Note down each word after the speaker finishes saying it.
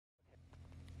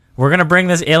We're gonna bring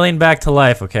this alien back to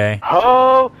life, okay?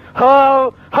 Ho,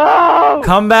 ho, ho!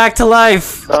 Come back to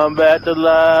life! Come back to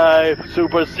life,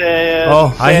 Super Saiyan.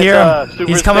 Oh, I hear him. Super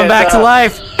He's coming Santa. back to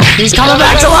life! He's coming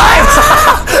back to life!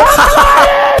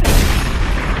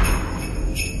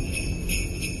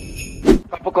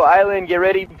 Tropical Island, get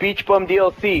ready, Beach Bum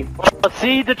DLC.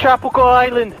 See the Tropical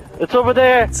Island. It's over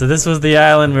there. So this was the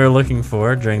island we were looking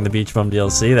for during the Beach Bum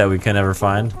DLC that we could never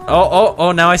find.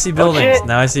 Oh, now I see buildings. Shit.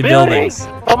 Now I see buildings.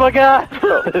 Oh my god.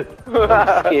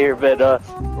 I'm scared, but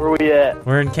where we at?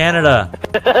 We're in Canada.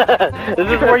 This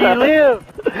is where you live.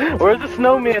 Where's the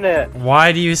snowman at?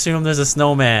 Why do you assume there's a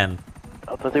snowman?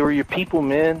 I thought they were your people,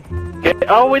 man.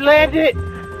 Oh, we landed!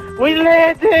 We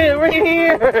landed! We're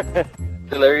here!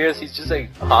 Hilarious, he's just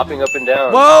like hopping up and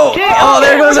down. Whoa! Oh,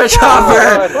 there goes our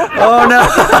chopper! Oh no!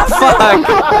 Fuck!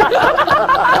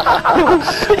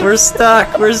 We're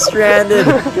stuck. We're stranded.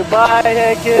 Goodbye,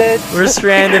 Hackett. We're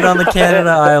stranded on the Canada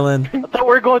island. I thought we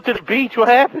were going to the beach. What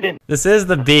happened? This is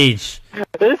the beach.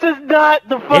 This is not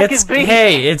the fucking beach.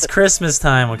 Hey, it's Christmas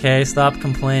time, okay? Stop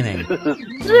complaining.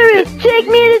 Serious, take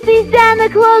me to see Santa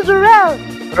Claus or else.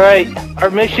 Right, our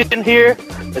mission here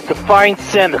is to find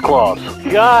Santa Claus.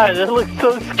 God, that looks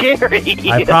so scary.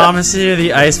 I promise you,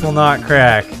 the ice will not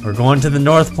crack. We're going to the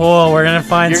North Pole. We're gonna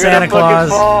find You're Santa gonna Claus.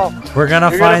 fucking fall. We're gonna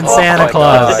You're find gonna Santa fall.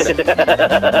 Claus.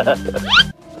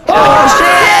 Oh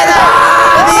shit!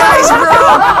 Ah, the ice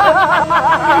broke!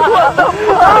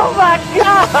 Oh my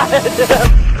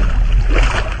god!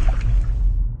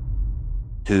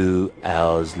 2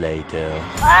 hours later.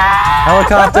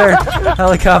 Helicopter!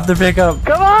 Helicopter pickup!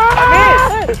 Come on!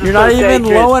 I'm in! You're not even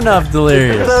low enough,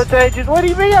 Delirious. So dangerous. What do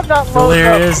you mean I'm not low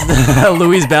enough? Delirious.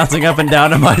 Louis bouncing up and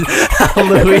down on my...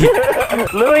 Louis.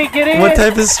 Louis, get in! What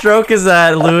type of stroke is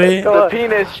that, Louis? The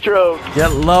penis stroke.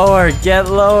 Get lower, get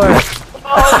lower.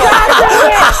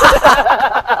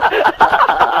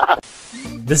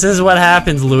 This is what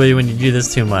happens, Louis, when you do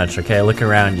this too much, okay? Look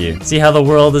around you. See how the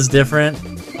world is different?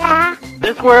 Yeah.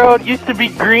 This world used to be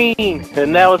green,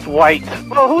 and now it's white.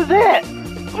 Oh, who's that?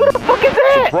 Who the fuck is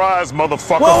that? Surprise,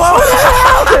 motherfucker! Whoa!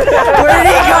 Where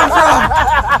did he come from?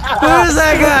 Who is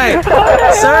that guy?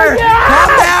 Sir, calm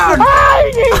down!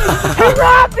 He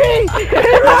robbed me!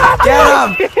 He robbed Get him!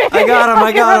 me!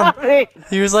 I got him! me!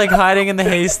 He was like hiding in the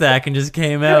haystack and just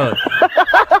came out.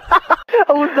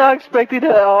 I was not expecting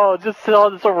that at all. Just saw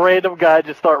this random guy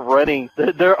just start running.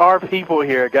 There are people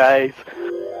here, guys.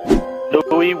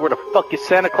 Louis, where the fuck is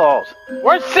Santa Claus?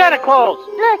 Where's Santa Claus?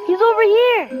 Look, he's over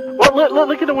here. What?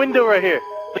 Look at the window right here.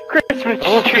 The Christmas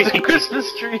tree. It's a Christmas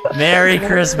tree. Merry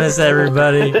Christmas,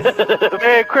 everybody.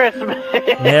 Merry Christmas.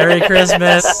 Merry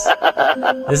Christmas.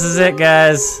 This is it,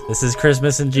 guys. This is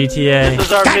Christmas in GTA. This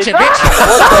is our mission.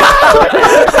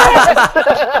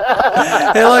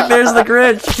 Hey, look, there's the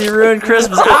Grinch. He ruined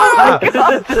Christmas. Ah! It's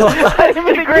the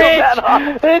Grinch.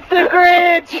 It's the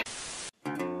Grinch.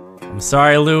 I'm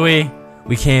sorry, Louis.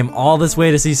 We came all this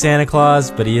way to see Santa Claus,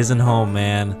 but he isn't home,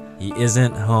 man. He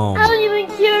isn't home. I don't even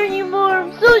care anymore.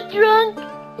 I'm so drunk.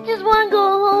 I just want to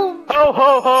go home. Ho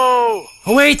ho ho.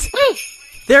 Oh, wait!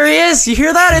 There he is! You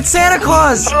hear that? It's Santa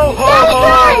Claus! Ho ho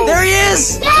ho. There he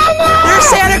is! There's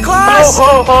Santa Claus!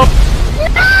 Ho ho ho.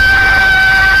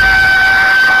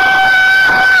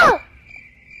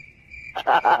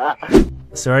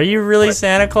 So are you really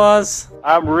Santa Claus?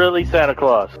 I'm really Santa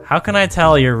Claus. How can I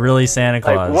tell you're really Santa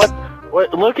Claus? Like what?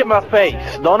 Look at my face.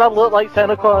 Don't I look like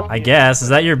Santa Claus? I guess. Is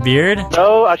that your beard?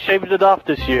 No, I shaved it off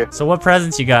this year. So what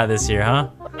presents you got this year, huh?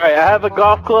 Alright, I have a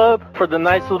golf club for the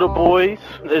nice little boys.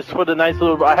 It's for the nice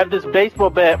little... I have this baseball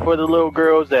bat for the little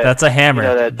girls that... That's a hammer. You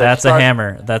know, That's a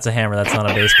hammer. That's a hammer. That's not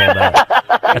a baseball bat.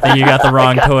 I think you got the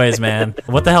wrong toys, man.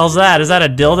 What the hell's that? Is that a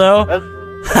dildo?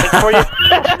 It's for you.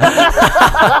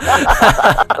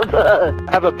 I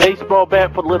have a baseball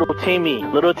bat for little Timmy.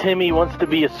 Little Timmy wants to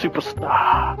be a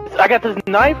superstar. I got this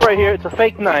knife right here. It's a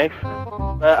fake knife.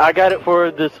 I got it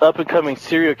for this up-and-coming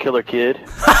serial killer kid.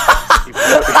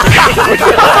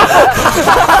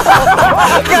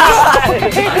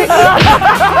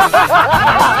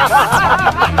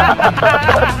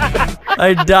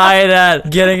 I died at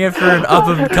getting it for an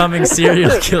up-and-coming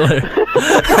serial killer.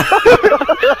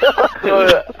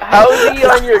 How is he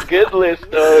on your good list,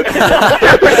 dog?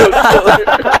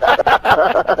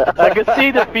 I can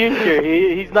see the future.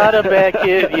 He's not a bad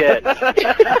kid yet.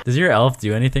 Does your elf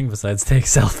do anything besides take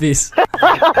selfies?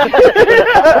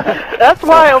 That's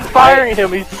why I'm firing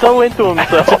him. He's so into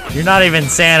himself. You're not even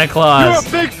Santa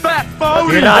Claus. You're a big fat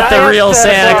phony! You're not the real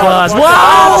Santa Claus. Whoa,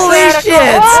 holy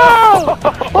shit!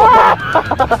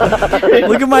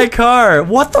 Look at my car.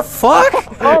 What the fuck?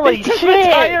 Holy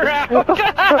shit!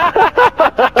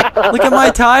 Look at my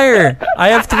tire. I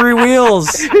have 3 wheels.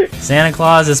 Santa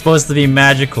Claus is supposed to be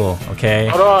magical, okay?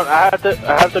 Hold on, I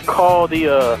have to call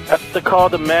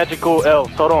the magical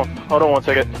elves. Hold on 1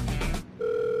 second.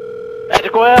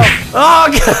 Magical elf. Oh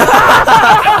God!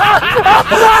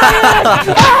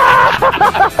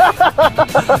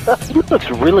 He looks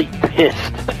really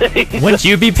pissed. Wouldn't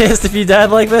you be pissed if you died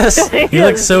like this? He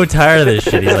looks so tired of this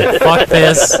shit. He's like, fuck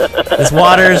this. This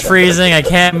water is freezing. I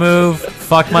can't move.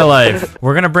 Fuck my life.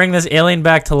 We're gonna bring this alien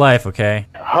back to life, okay?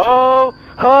 Ho,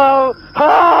 ho,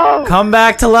 ho! Come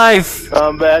back to life.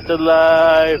 Come back to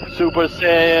life, Super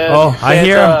Saiyan. Oh, I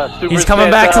hear him. Super He's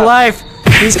coming Santa. back to life.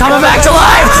 He's coming back to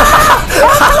life.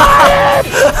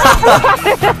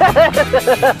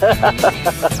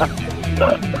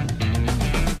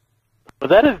 Was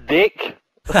that his dick?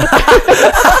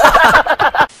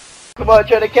 Come on,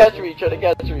 try to catch me, try to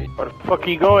catch me. Where the fuck are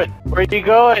you going? Where are you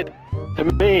going? To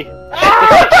me. What?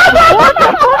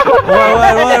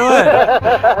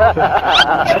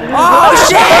 Oh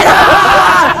shit!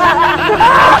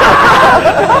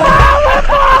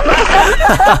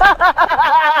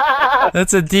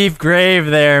 That's a deep grave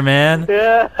there, man.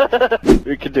 Yeah.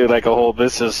 We could do like a whole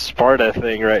 "This is Sparta"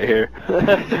 thing right here.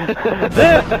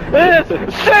 This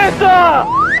is Santa!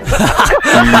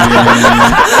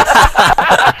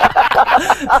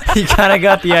 You kind of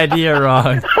got the idea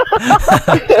wrong.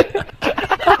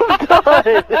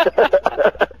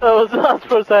 That was not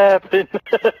supposed to happen.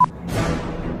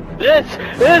 This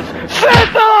is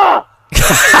Santa!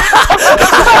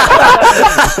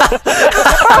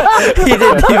 He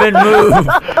didn't even move.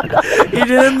 He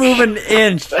didn't move an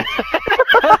inch.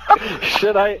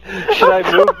 Should I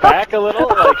move back a little?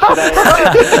 Like, should I?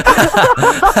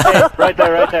 Hey, right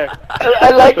there.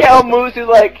 I like how Moose is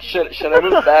like, should I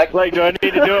move back? Like, do I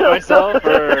need to do it myself,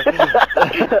 or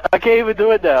I can't even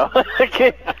do it now? I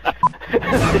can't.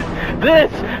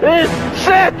 This is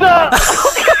Santa!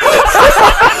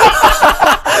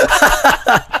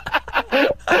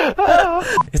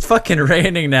 It's fucking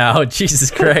raining now. Jesus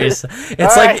Christ.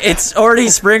 It's like, it's already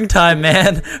springtime,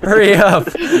 man. Hurry up.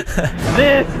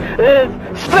 This is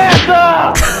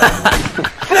Santa!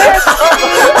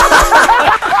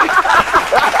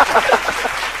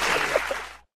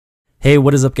 Hey,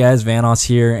 what is up guys, Vanos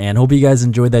here, and hope you guys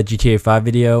enjoyed that GTA 5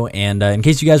 video, and in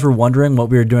case you guys were wondering, what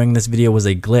we were doing in this video was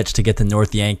a glitch to get to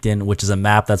North Yankton, which is a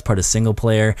map that's part of single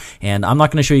player, and I'm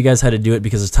not going to show you guys how to do it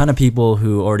because there's a ton of people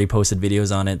who already posted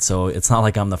videos on it, so it's not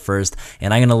like I'm the first,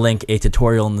 and I'm going to link a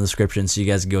tutorial in the description so you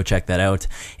guys can go check that out,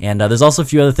 and there's also a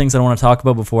few other things I want to talk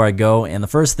about before I go, and the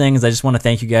first thing is I just want to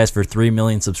thank you guys for 3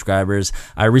 million subscribers.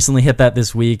 I recently hit that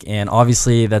this week, and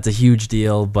obviously that's a huge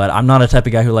deal, but I'm not a type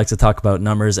of guy who likes to talk about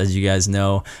numbers, as you guys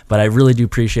know, but I really do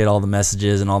appreciate all the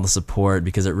messages and all the support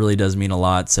because it really does mean a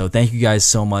lot. So thank you guys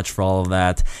so much for all of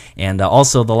that. And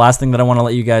also the last thing that I want to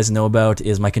let you guys know about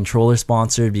is my controller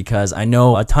sponsored, because I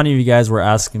know a ton of you guys were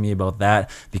asking me about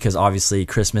that because obviously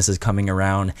Christmas is coming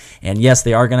around, and yes,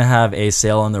 they are going to have a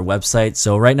sale on their website.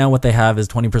 So right now what they have is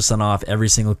 20% off every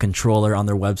single controller on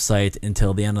their website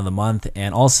until the end of the month.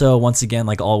 And also, once again,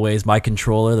 like always, my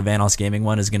controller, the Vanos Gaming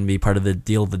one, is going to be part of the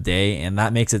deal of the day, and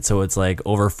that makes it so it's like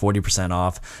over 40%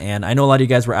 off. And I know a lot of you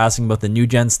guys were asking about the new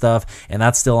gen stuff, and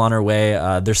that's still on our way.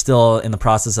 They're still in the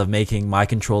process of making my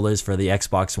controllers for the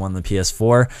Xbox One and the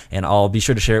PS4, and I'll be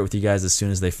sure to share it with you guys as soon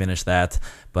as they finish that.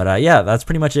 But yeah, that's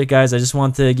pretty much it, guys. I just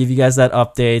want to give you guys that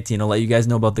update, you know, let you guys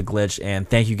know about the glitch, and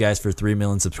thank you guys for 3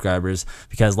 million subscribers,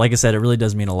 because like I said, it really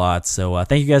does mean a lot. So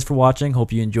thank you guys for watching.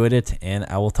 Hope you enjoyed it, and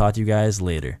I will talk to you guys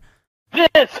later.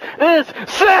 This is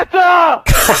Santa!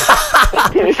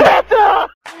 Santa!